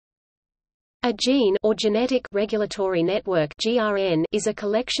A gene or genetic regulatory network (GRN) is a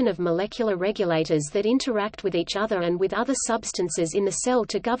collection of molecular regulators that interact with each other and with other substances in the cell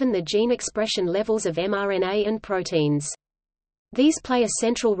to govern the gene expression levels of mRNA and proteins. These play a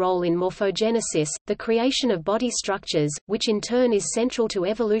central role in morphogenesis, the creation of body structures, which in turn is central to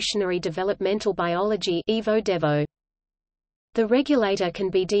evolutionary developmental biology (evo-devo). The regulator can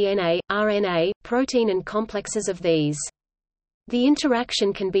be DNA, RNA, protein and complexes of these. The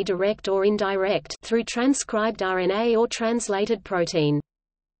interaction can be direct or indirect through transcribed RNA or translated protein.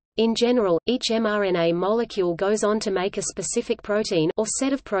 In general, each mRNA molecule goes on to make a specific protein or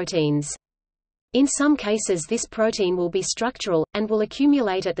set of proteins. In some cases this protein will be structural, and will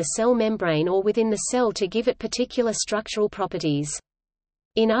accumulate at the cell membrane or within the cell to give it particular structural properties.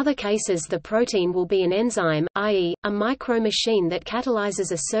 In other cases the protein will be an enzyme, i.e., a micro-machine that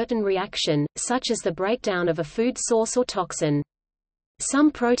catalyzes a certain reaction, such as the breakdown of a food source or toxin.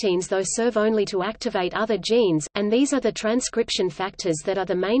 Some proteins though serve only to activate other genes, and these are the transcription factors that are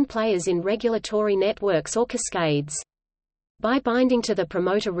the main players in regulatory networks or cascades. By binding to the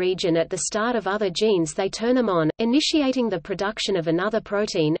promoter region at the start of other genes they turn them on, initiating the production of another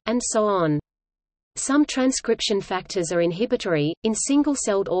protein, and so on. Some transcription factors are inhibitory. In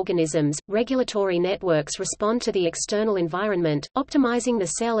single-celled organisms, regulatory networks respond to the external environment, optimizing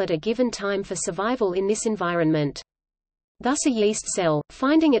the cell at a given time for survival in this environment. Thus a yeast cell,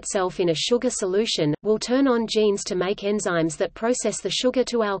 finding itself in a sugar solution, will turn on genes to make enzymes that process the sugar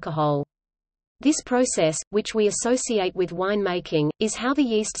to alcohol. This process, which we associate with winemaking, is how the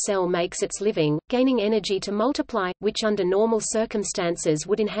yeast cell makes its living, gaining energy to multiply, which under normal circumstances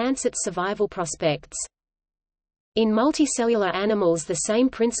would enhance its survival prospects. In multicellular animals the same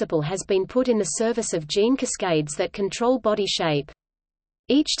principle has been put in the service of gene cascades that control body shape.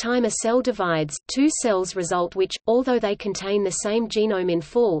 Each time a cell divides, two cells result which, although they contain the same genome in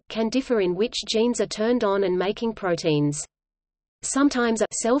full, can differ in which genes are turned on and making proteins. Sometimes a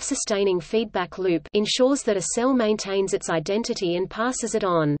self-sustaining feedback loop ensures that a cell maintains its identity and passes it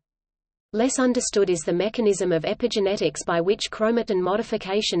on. Less understood is the mechanism of epigenetics by which chromatin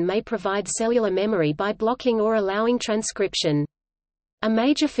modification may provide cellular memory by blocking or allowing transcription. A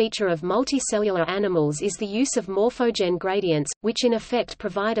major feature of multicellular animals is the use of morphogen gradients, which in effect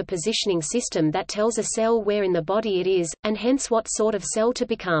provide a positioning system that tells a cell where in the body it is, and hence what sort of cell to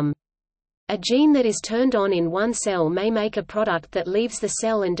become. A gene that is turned on in one cell may make a product that leaves the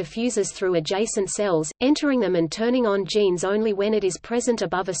cell and diffuses through adjacent cells, entering them and turning on genes only when it is present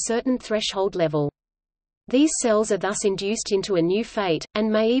above a certain threshold level. These cells are thus induced into a new fate,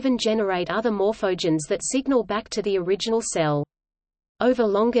 and may even generate other morphogens that signal back to the original cell. Over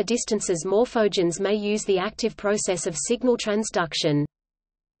longer distances morphogens may use the active process of signal transduction.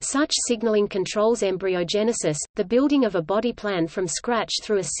 Such signaling controls embryogenesis, the building of a body plan from scratch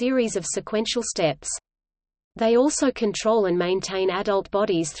through a series of sequential steps. They also control and maintain adult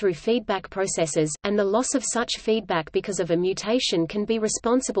bodies through feedback processes, and the loss of such feedback because of a mutation can be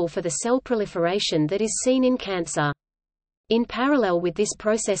responsible for the cell proliferation that is seen in cancer. In parallel with this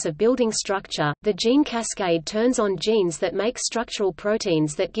process of building structure, the gene cascade turns on genes that make structural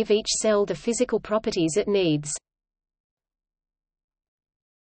proteins that give each cell the physical properties it needs.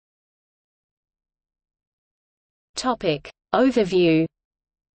 Topic. Overview.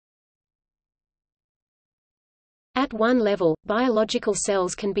 At one level, biological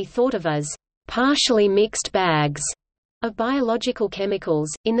cells can be thought of as partially mixed bags of biological chemicals.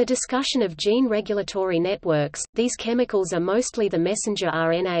 In the discussion of gene regulatory networks, these chemicals are mostly the messenger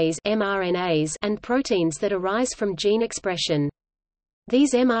RNAs (mRNAs) and proteins that arise from gene expression.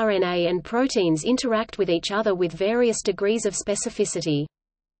 These mRNA and proteins interact with each other with various degrees of specificity.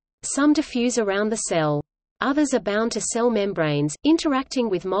 Some diffuse around the cell. Others are bound to cell membranes, interacting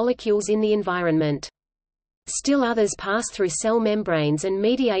with molecules in the environment. Still others pass through cell membranes and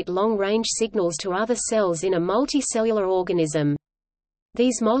mediate long-range signals to other cells in a multicellular organism.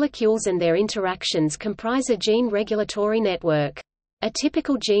 These molecules and their interactions comprise a gene regulatory network. A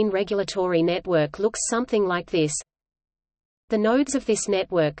typical gene regulatory network looks something like this. The nodes of this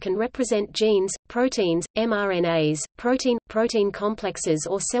network can represent genes, proteins, mRNAs, protein complexes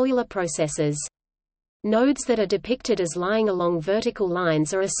or cellular processes. Nodes that are depicted as lying along vertical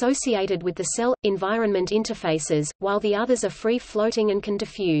lines are associated with the cell-environment interfaces, while the others are free-floating and can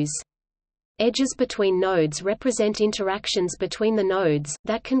diffuse. Edges between nodes represent interactions between the nodes,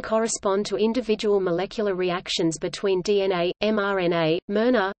 that can correspond to individual molecular reactions between DNA, mRNA,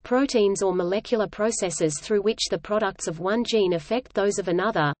 mRNA, proteins or molecular processes through which the products of one gene affect those of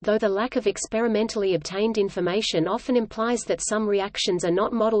another, though the lack of experimentally obtained information often implies that some reactions are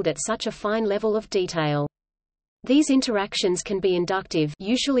not modeled at such a fine level of detail. These interactions can be inductive,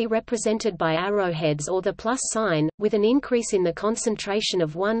 usually represented by arrowheads or the plus sign, with an increase in the concentration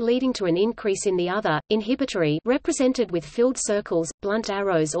of one leading to an increase in the other, inhibitory, represented with filled circles, blunt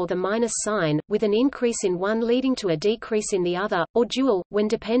arrows, or the minus sign, with an increase in one leading to a decrease in the other, or dual, when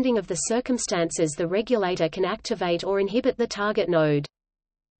depending of the circumstances the regulator can activate or inhibit the target node.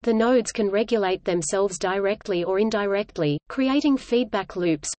 The nodes can regulate themselves directly or indirectly, creating feedback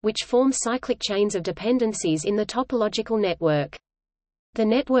loops, which form cyclic chains of dependencies in the topological network. The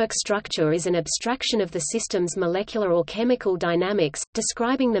network structure is an abstraction of the system's molecular or chemical dynamics,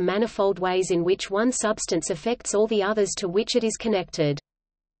 describing the manifold ways in which one substance affects all the others to which it is connected.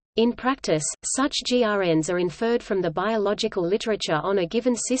 In practice, such GRNs are inferred from the biological literature on a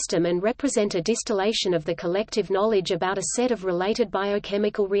given system and represent a distillation of the collective knowledge about a set of related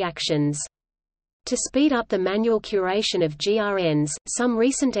biochemical reactions. To speed up the manual curation of GRNs, some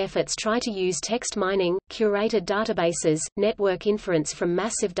recent efforts try to use text mining, curated databases, network inference from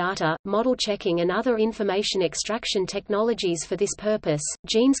massive data, model checking, and other information extraction technologies for this purpose.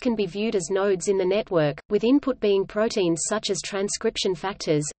 Genes can be viewed as nodes in the network, with input being proteins such as transcription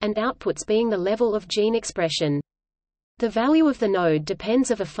factors, and outputs being the level of gene expression. The value of the node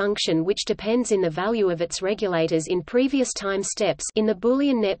depends of a function which depends in the value of its regulators in previous time steps. In the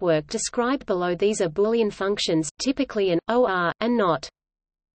Boolean network described below, these are Boolean functions, typically an, or, and not.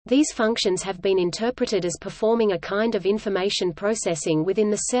 These functions have been interpreted as performing a kind of information processing within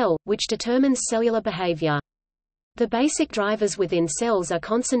the cell, which determines cellular behavior. The basic drivers within cells are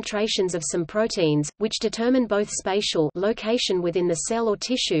concentrations of some proteins, which determine both spatial location within the cell or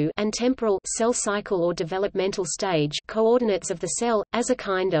tissue and temporal cell cycle or developmental stage coordinates of the cell, as a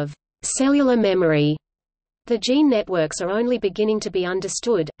kind of cellular memory. The gene networks are only beginning to be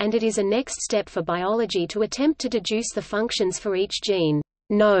understood, and it is a next step for biology to attempt to deduce the functions for each gene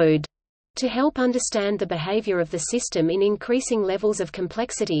node, to help understand the behavior of the system in increasing levels of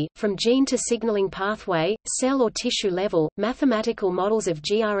complexity, from gene to signaling pathway, cell or tissue level. Mathematical models of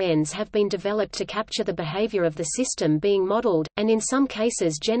GRNs have been developed to capture the behavior of the system being modeled, and in some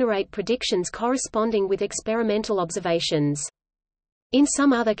cases generate predictions corresponding with experimental observations. In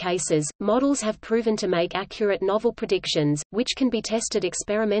some other cases, models have proven to make accurate novel predictions, which can be tested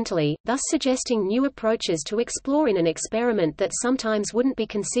experimentally, thus suggesting new approaches to explore in an experiment that sometimes wouldn't be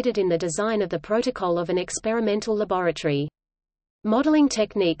considered in the design of the protocol of an experimental laboratory. Modeling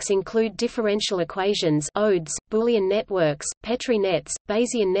techniques include differential equations (ODEs), Boolean networks, Petri nets,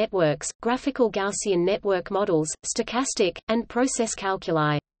 Bayesian networks, graphical Gaussian network models, stochastic, and process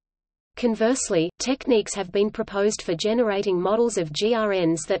calculi. Conversely, techniques have been proposed for generating models of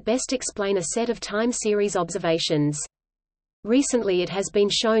GRNs that best explain a set of time series observations. Recently it has been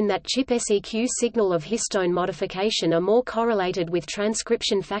shown that ChIP-seq signal of histone modification are more correlated with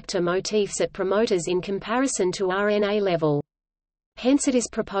transcription factor motifs at promoters in comparison to RNA level. Hence it is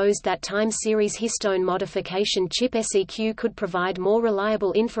proposed that time series histone modification ChIP-seq could provide more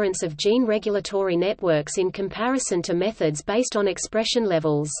reliable inference of gene regulatory networks in comparison to methods based on expression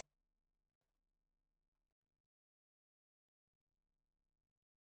levels.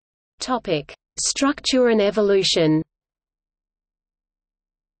 Topic: Structure and evolution.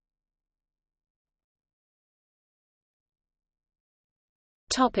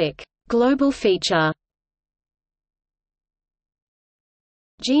 Topic: Global feature.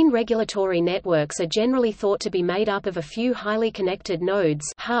 Gene regulatory networks are generally thought to be made up of a few highly connected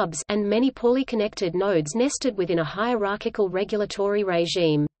nodes hubs and many poorly connected nodes nested within a hierarchical regulatory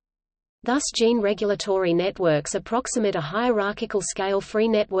regime. Thus gene regulatory networks approximate a hierarchical scale-free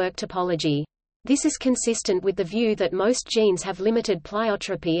network topology. This is consistent with the view that most genes have limited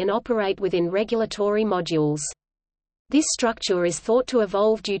pleiotropy and operate within regulatory modules. This structure is thought to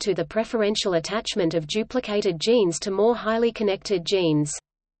evolve due to the preferential attachment of duplicated genes to more highly connected genes.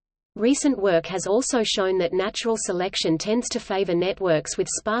 Recent work has also shown that natural selection tends to favor networks with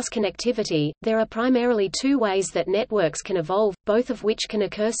sparse connectivity. There are primarily two ways that networks can evolve, both of which can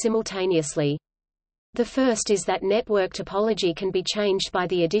occur simultaneously. The first is that network topology can be changed by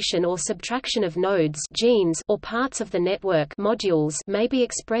the addition or subtraction of nodes, genes, or parts of the network modules may be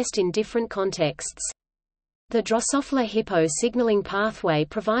expressed in different contexts. The Drosophila hippo signaling pathway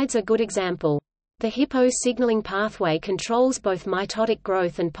provides a good example. The hippo signaling pathway controls both mitotic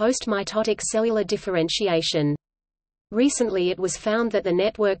growth and post-mitotic cellular differentiation. Recently it was found that the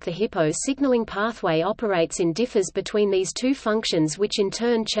network the hippo signaling pathway operates in differs between these two functions, which in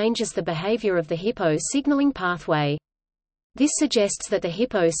turn changes the behavior of the hippo signaling pathway. This suggests that the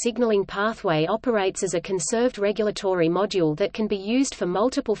hippo signaling pathway operates as a conserved regulatory module that can be used for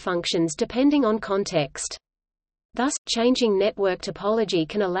multiple functions depending on context. Thus, changing network topology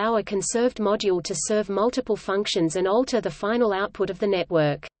can allow a conserved module to serve multiple functions and alter the final output of the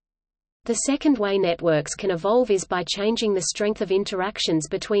network. The second way networks can evolve is by changing the strength of interactions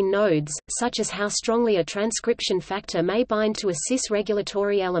between nodes, such as how strongly a transcription factor may bind to a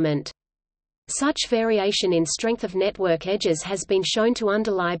cis-regulatory element. Such variation in strength of network edges has been shown to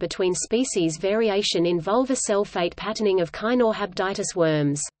underlie between species variation in vulvar cell fate patterning of Chinorhabditis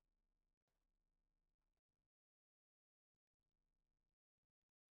worms.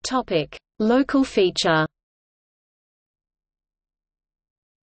 Local feature.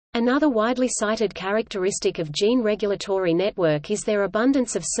 Another widely cited characteristic of gene regulatory network is their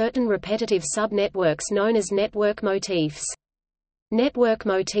abundance of certain repetitive subnetworks known as network motifs. Network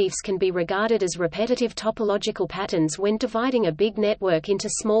motifs can be regarded as repetitive topological patterns when dividing a big network into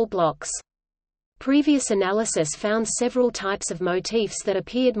small blocks. Previous analysis found several types of motifs that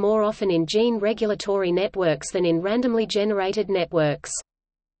appeared more often in gene regulatory networks than in randomly generated networks.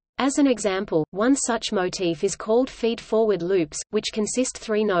 As an example, one such motif is called feed-forward loops, which consist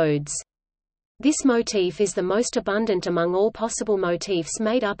 3 nodes. This motif is the most abundant among all possible motifs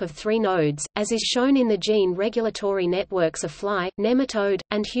made up of 3 nodes, as is shown in the gene regulatory networks of fly, nematode,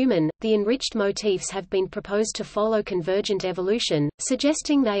 and human. The enriched motifs have been proposed to follow convergent evolution,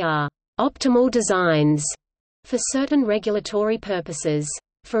 suggesting they are optimal designs for certain regulatory purposes.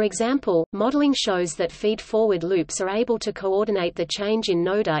 For example, modeling shows that feed-forward loops are able to coordinate the change in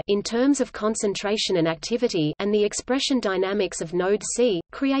node A in terms of concentration and activity and the expression dynamics of node C,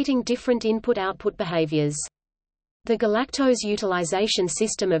 creating different input-output behaviors. The galactose utilization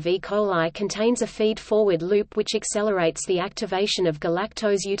system of E. coli contains a feed-forward loop which accelerates the activation of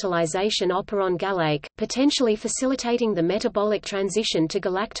galactose utilization operon galake, potentially facilitating the metabolic transition to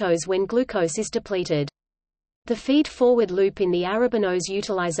galactose when glucose is depleted. The feed-forward loop in the arabinose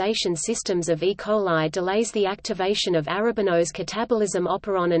utilization systems of E. coli delays the activation of arabinose catabolism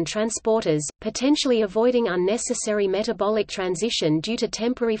operon and transporters, potentially avoiding unnecessary metabolic transition due to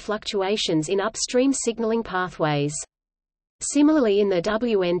temporary fluctuations in upstream signaling pathways. Similarly, in the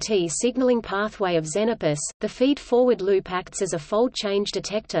WNT signaling pathway of Xenopus, the feed-forward loop acts as a fold change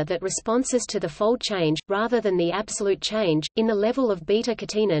detector that responses to the fold change, rather than the absolute change, in the level of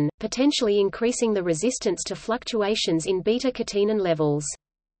beta-catenin, potentially increasing the resistance to fluctuations in beta-catenin levels.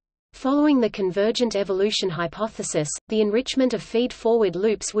 Following the convergent evolution hypothesis, the enrichment of feed-forward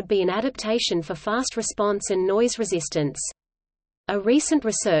loops would be an adaptation for fast response and noise resistance. A recent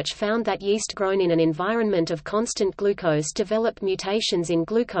research found that yeast grown in an environment of constant glucose developed mutations in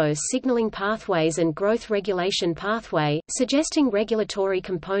glucose signaling pathways and growth regulation pathway, suggesting regulatory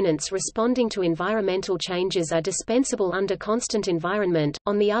components responding to environmental changes are dispensable under constant environment.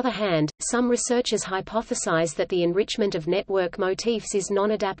 On the other hand, some researchers hypothesize that the enrichment of network motifs is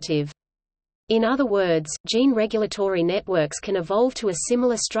non-adaptive. In other words, gene regulatory networks can evolve to a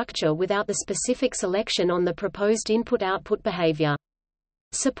similar structure without the specific selection on the proposed input-output behavior.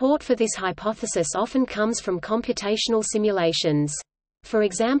 Support for this hypothesis often comes from computational simulations. For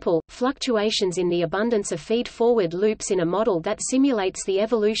example, fluctuations in the abundance of feed-forward loops in a model that simulates the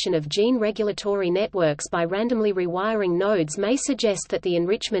evolution of gene regulatory networks by randomly rewiring nodes may suggest that the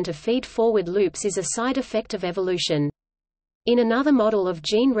enrichment of feed-forward loops is a side effect of evolution. In another model of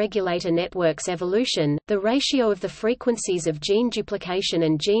gene regulator networks evolution, the ratio of the frequencies of gene duplication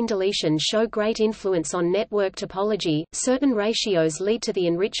and gene deletion show great influence on network topology. Certain ratios lead to the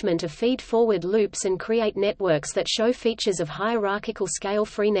enrichment of feed-forward loops and create networks that show features of hierarchical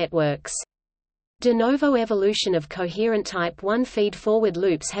scale-free networks. De novo evolution of coherent type 1 feed-forward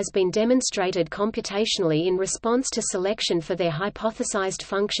loops has been demonstrated computationally in response to selection for their hypothesized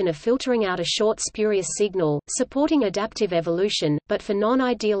function of filtering out a short spurious signal, supporting adaptive evolution, but for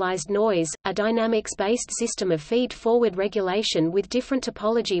non-idealized noise, a dynamics-based system of feed-forward regulation with different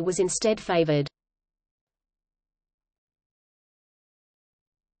topology was instead favored.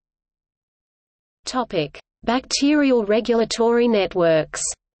 Bacterial regulatory networks.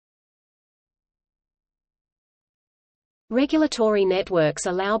 Regulatory networks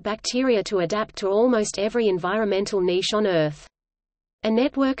allow bacteria to adapt to almost every environmental niche on Earth. A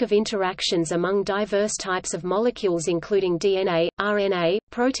network of interactions among diverse types of molecules including DNA, RNA,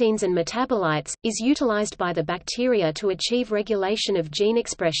 proteins and metabolites, is utilized by the bacteria to achieve regulation of gene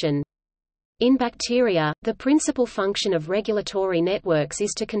expression. In bacteria, the principal function of regulatory networks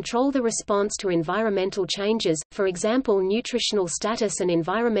is to control the response to environmental changes, for example nutritional status and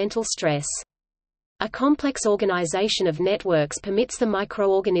environmental stress. A complex organization of networks permits the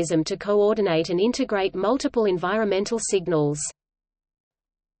microorganism to coordinate and integrate multiple environmental signals.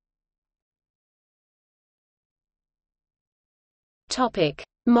 Topic: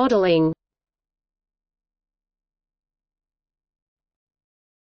 Modeling.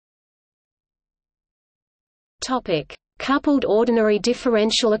 Topic: Coupled ordinary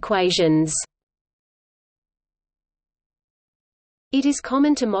differential equations. It is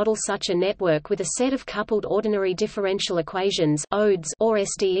common to model such a network with a set of coupled ordinary differential equations (ODEs) or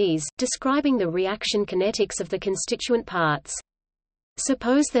SDEs, describing the reaction kinetics of the constituent parts.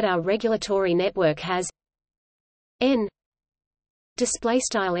 Suppose that our regulatory network has n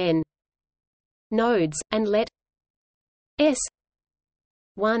n nodes, and let S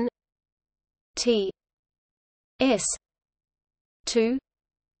 1 T S 2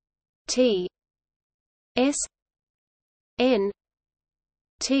 T S N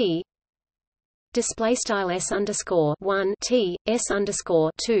T display style S underscore 1 T S underscore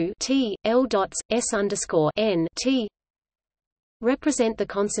 2 T L dots S underscore N T represent the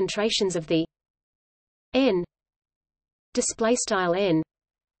concentrations of the N display style N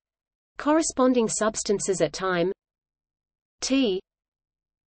corresponding substances at time T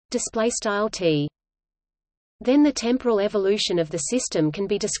display style T. Then the temporal evolution of the system can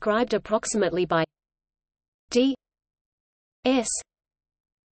be described approximately by d S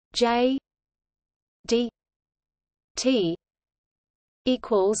J D T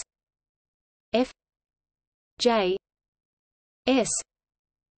equals F J S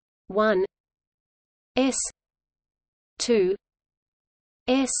 1 S 2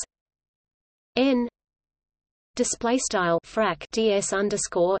 S N display style frac ds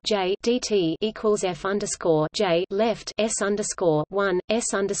underscore j dt equals f underscore j left s underscore 1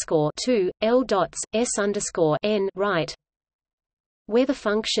 s underscore 2 l dots s underscore n right, where the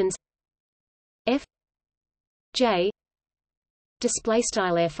functions f j display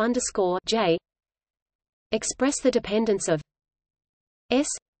style f underscore j express the dependence of s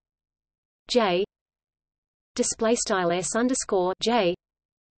j display style s underscore j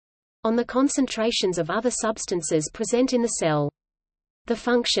on the concentrations of other substances present in the cell. The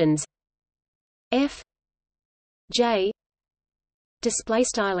functions f j display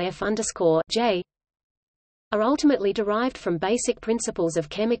style f underscore j are ultimately derived from basic principles of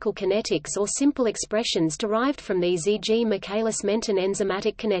chemical kinetics or simple expressions derived from these, e.g. Michaelis-Menten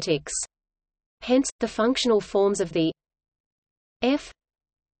enzymatic kinetics. Hence, the functional forms of the f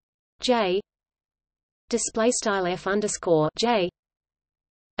j display style f underscore j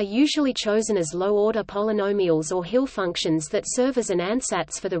are usually chosen as low-order polynomials or Hill functions that serve as an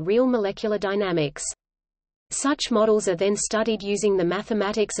ansatz for the real molecular dynamics. Such models are then studied using the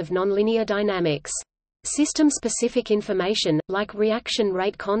mathematics of nonlinear dynamics. System-specific information, like reaction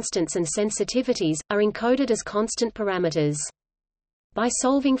rate constants and sensitivities, are encoded as constant parameters. By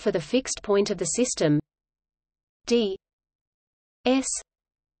solving for the fixed point of the system d s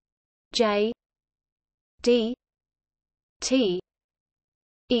j d t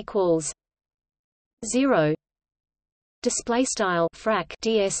equals 0 display style frac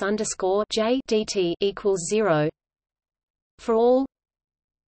ds underscore j dt equals 0 for all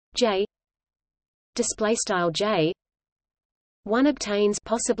j display style j, one obtains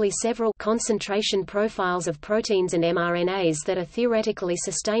possibly several concentration profiles of proteins and mRNAs that are theoretically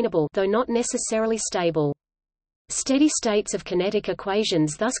sustainable though not necessarily stable. Steady states of kinetic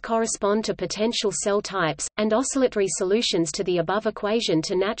equations thus correspond to potential cell types, and oscillatory solutions to the above equation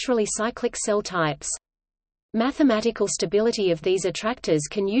to naturally cyclic cell types. Mathematical stability of these attractors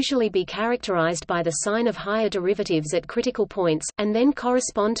can usually be characterized by the sign of higher derivatives at critical points, and then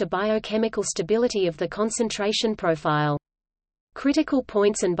correspond to biochemical stability of the concentration profile. Critical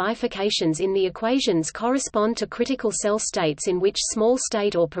points and bifurcations in the equations correspond to critical cell states in which small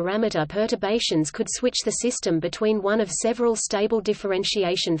state or parameter perturbations could switch the system between one of several stable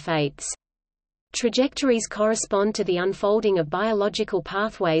differentiation fates. Trajectories correspond to the unfolding of biological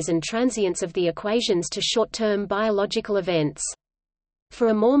pathways and transients of the equations to short-term biological events. For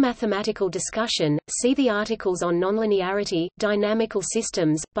a more mathematical discussion, see the articles on nonlinearity, dynamical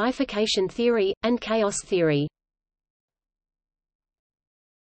systems, bifurcation theory, and chaos theory.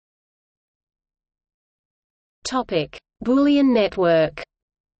 Boolean network.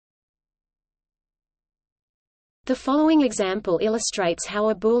 The following example illustrates how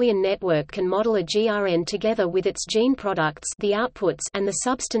a Boolean network can model a GRN together with its gene products, the outputs, and the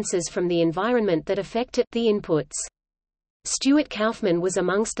substances from the environment that affect it, the inputs. Stuart Kauffman was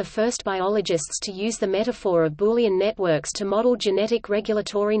amongst the first biologists to use the metaphor of Boolean networks to model genetic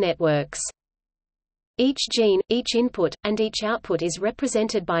regulatory networks. Each gene, each input, and each output is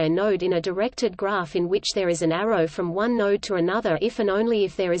represented by a node in a directed graph in which there is an arrow from one node to another if and only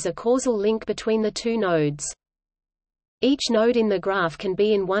if there is a causal link between the two nodes. Each node in the graph can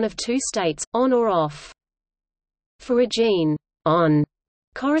be in one of two states, on or off. For a gene, on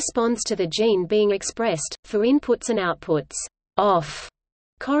corresponds to the gene being expressed, for inputs and outputs, off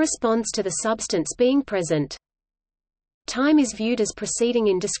corresponds to the substance being present. Time is viewed as proceeding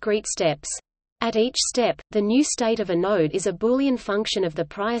in discrete steps. At each step, the new state of a node is a Boolean function of the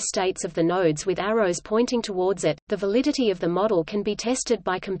prior states of the nodes with arrows pointing towards it. The validity of the model can be tested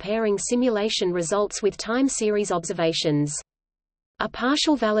by comparing simulation results with time series observations. A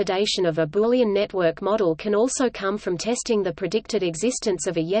partial validation of a Boolean network model can also come from testing the predicted existence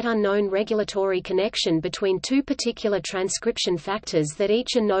of a yet unknown regulatory connection between two particular transcription factors that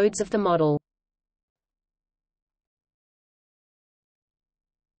each are nodes of the model.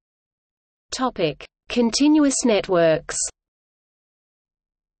 Topic: Continuous networks.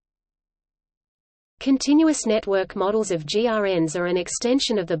 Continuous network models of GRNs are an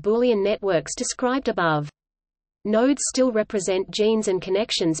extension of the Boolean networks described above. Nodes still represent genes and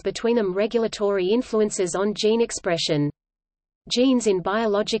connections between them. Regulatory influences on gene expression. Genes in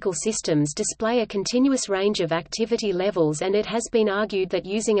biological systems display a continuous range of activity levels, and it has been argued that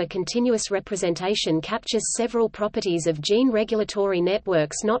using a continuous representation captures several properties of gene regulatory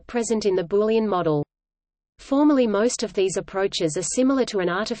networks not present in the Boolean model. Formally, most of these approaches are similar to an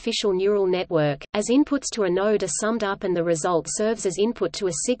artificial neural network, as inputs to a node are summed up and the result serves as input to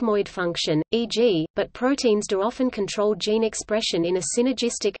a sigmoid function, e.g., but proteins do often control gene expression in a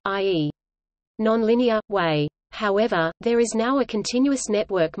synergistic, i.e., nonlinear, way. However, there is now a continuous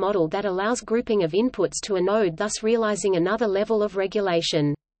network model that allows grouping of inputs to a node, thus realizing another level of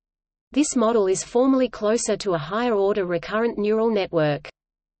regulation. This model is formally closer to a higher-order recurrent neural network.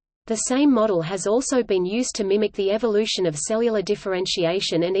 The same model has also been used to mimic the evolution of cellular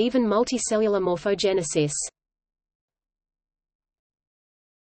differentiation and even multicellular morphogenesis.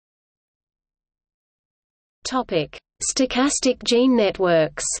 Topic: Stochastic gene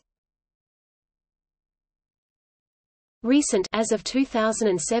networks. Recent, as of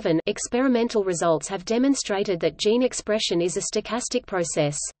 2007, experimental results have demonstrated that gene expression is a stochastic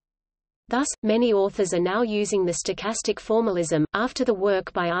process. Thus, many authors are now using the stochastic formalism. After the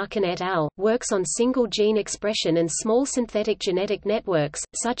work by Arkin et al., works on single gene expression and small synthetic genetic networks,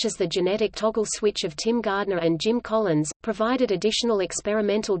 such as the genetic toggle switch of Tim Gardner and Jim Collins, provided additional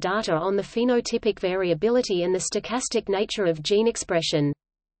experimental data on the phenotypic variability and the stochastic nature of gene expression.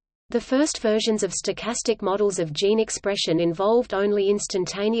 The first versions of stochastic models of gene expression involved only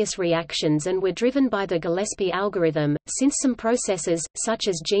instantaneous reactions and were driven by the Gillespie algorithm. Since some processes, such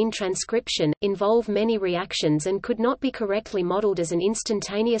as gene transcription, involve many reactions and could not be correctly modeled as an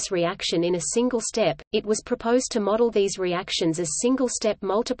instantaneous reaction in a single step, it was proposed to model these reactions as single-step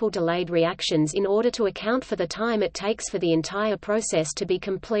multiple delayed reactions in order to account for the time it takes for the entire process to be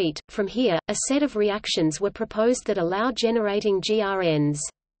complete. From here, a set of reactions were proposed that allow generating GRNs.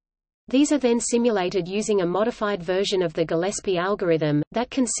 These are then simulated using a modified version of the Gillespie algorithm, that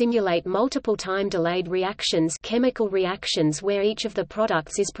can simulate multiple time-delayed reactions, chemical reactions where each of the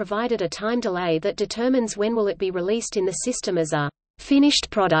products is provided a time delay that determines when will it be released in the system as a finished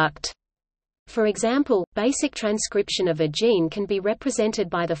product. For example, basic transcription of a gene can be represented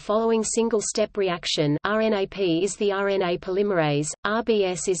by the following single-step reaction. RNAP is the RNA polymerase,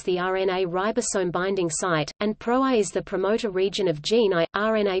 RBS is the RNA ribosome binding site, and Pro-I is the promoter region of gene I.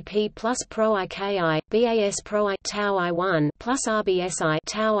 RNAP plus Pro-I-Ki, BAS Pro-I tau I1 plus RBSI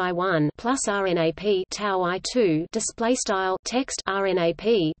tau I1 plus RNAP tau I2 display style text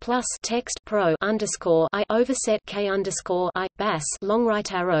RNAP plus text Pro underscore I overset K underscore I BAS long right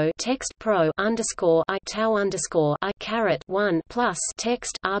arrow text Pro underscore I tau underscore I caret 1 plus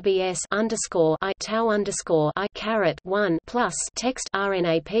text RBS underscore I tau underscore I caret 1 plus text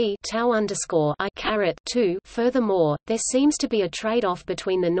RNAP tau underscore I caret 2. Furthermore, there seems to be a trade-off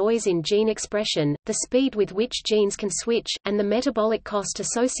between the noise in gene expression, the speed with which genes can switch, and the metabolic cost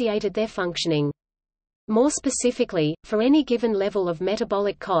associated their functioning. More specifically, for any given level of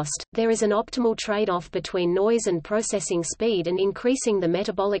metabolic cost, there is an optimal trade-off between noise and processing speed, and increasing the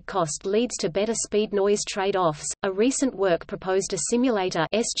metabolic cost leads to better speed-noise trade-offs. A recent work proposed a simulator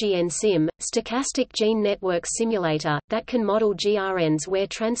SGN-SIM, stochastic gene network simulator, that can model GRNs where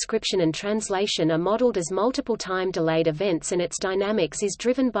transcription and translation are modeled as multiple time-delayed events and its dynamics is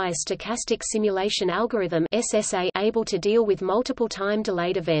driven by a stochastic simulation algorithm SSA able to deal with multiple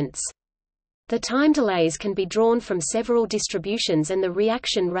time-delayed events. The time delays can be drawn from several distributions and the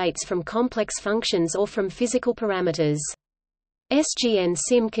reaction rates from complex functions or from physical parameters.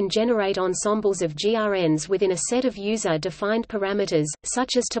 SGN-SIM can generate ensembles of GRNs within a set of user-defined parameters,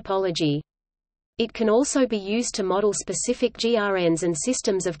 such as topology. It can also be used to model specific GRNs and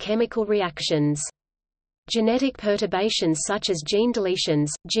systems of chemical reactions. Genetic perturbations such as gene deletions,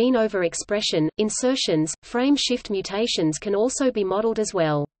 gene overexpression, insertions, frame shift mutations can also be modeled as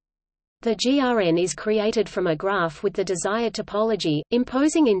well. The GRN is created from a graph with the desired topology,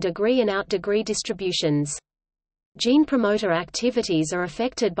 imposing in degree and out degree distributions. Gene promoter activities are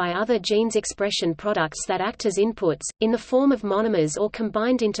affected by other genes' expression products that act as inputs, in the form of monomers or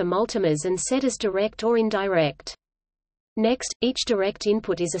combined into multimers and set as direct or indirect. Next, each direct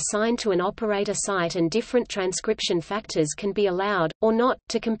input is assigned to an operator site and different transcription factors can be allowed, or not,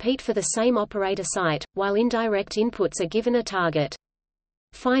 to compete for the same operator site, while indirect inputs are given a target.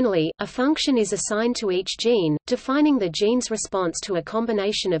 Finally, a function is assigned to each gene, defining the gene's response to a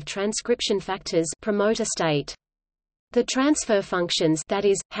combination of transcription factors promoter state. The transfer functions, that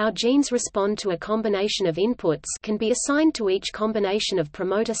is, how genes respond to a combination of inputs, can be assigned to each combination of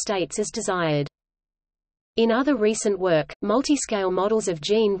promoter states as desired. In other recent work, multiscale models of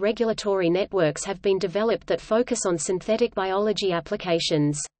gene regulatory networks have been developed that focus on synthetic biology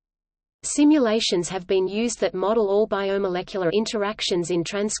applications. Simulations have been used that model all biomolecular interactions in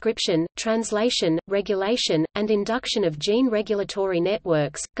transcription, translation, regulation, and induction of gene regulatory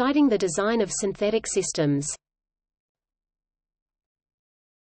networks, guiding the design of synthetic systems.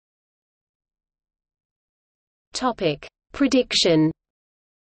 Topic: Prediction.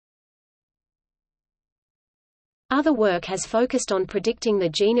 Other work has focused on predicting the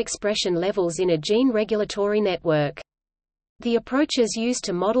gene expression levels in a gene regulatory network. The approaches used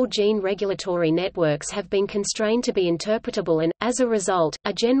to model gene regulatory networks have been constrained to be interpretable and, as a result,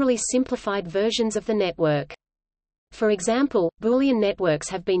 are generally simplified versions of the network. For example, Boolean networks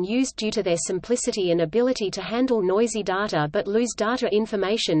have been used due to their simplicity and ability to handle noisy data but lose data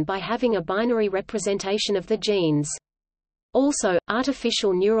information by having a binary representation of the genes. Also,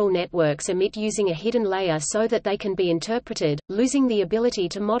 artificial neural networks emit using a hidden layer so that they can be interpreted, losing the ability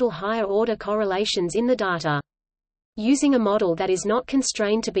to model higher-order correlations in the data. Using a model that is not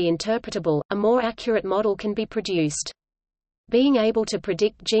constrained to be interpretable, a more accurate model can be produced. Being able to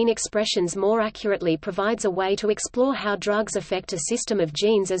predict gene expressions more accurately provides a way to explore how drugs affect a system of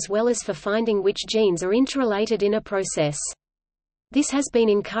genes as well as for finding which genes are interrelated in a process. This has been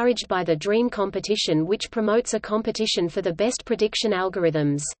encouraged by the DREAM competition, which promotes a competition for the best prediction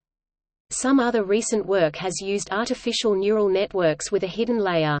algorithms. Some other recent work has used artificial neural networks with a hidden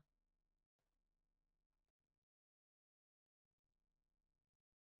layer.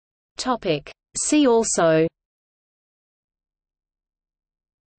 See also: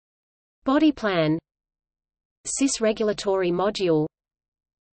 Body plan, Cis regulatory module,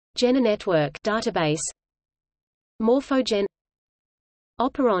 GeneNetwork database, Morphogen,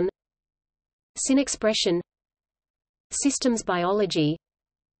 Operon, SynExpression, Systems biology,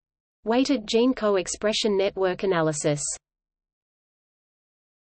 Weighted gene co-expression network analysis.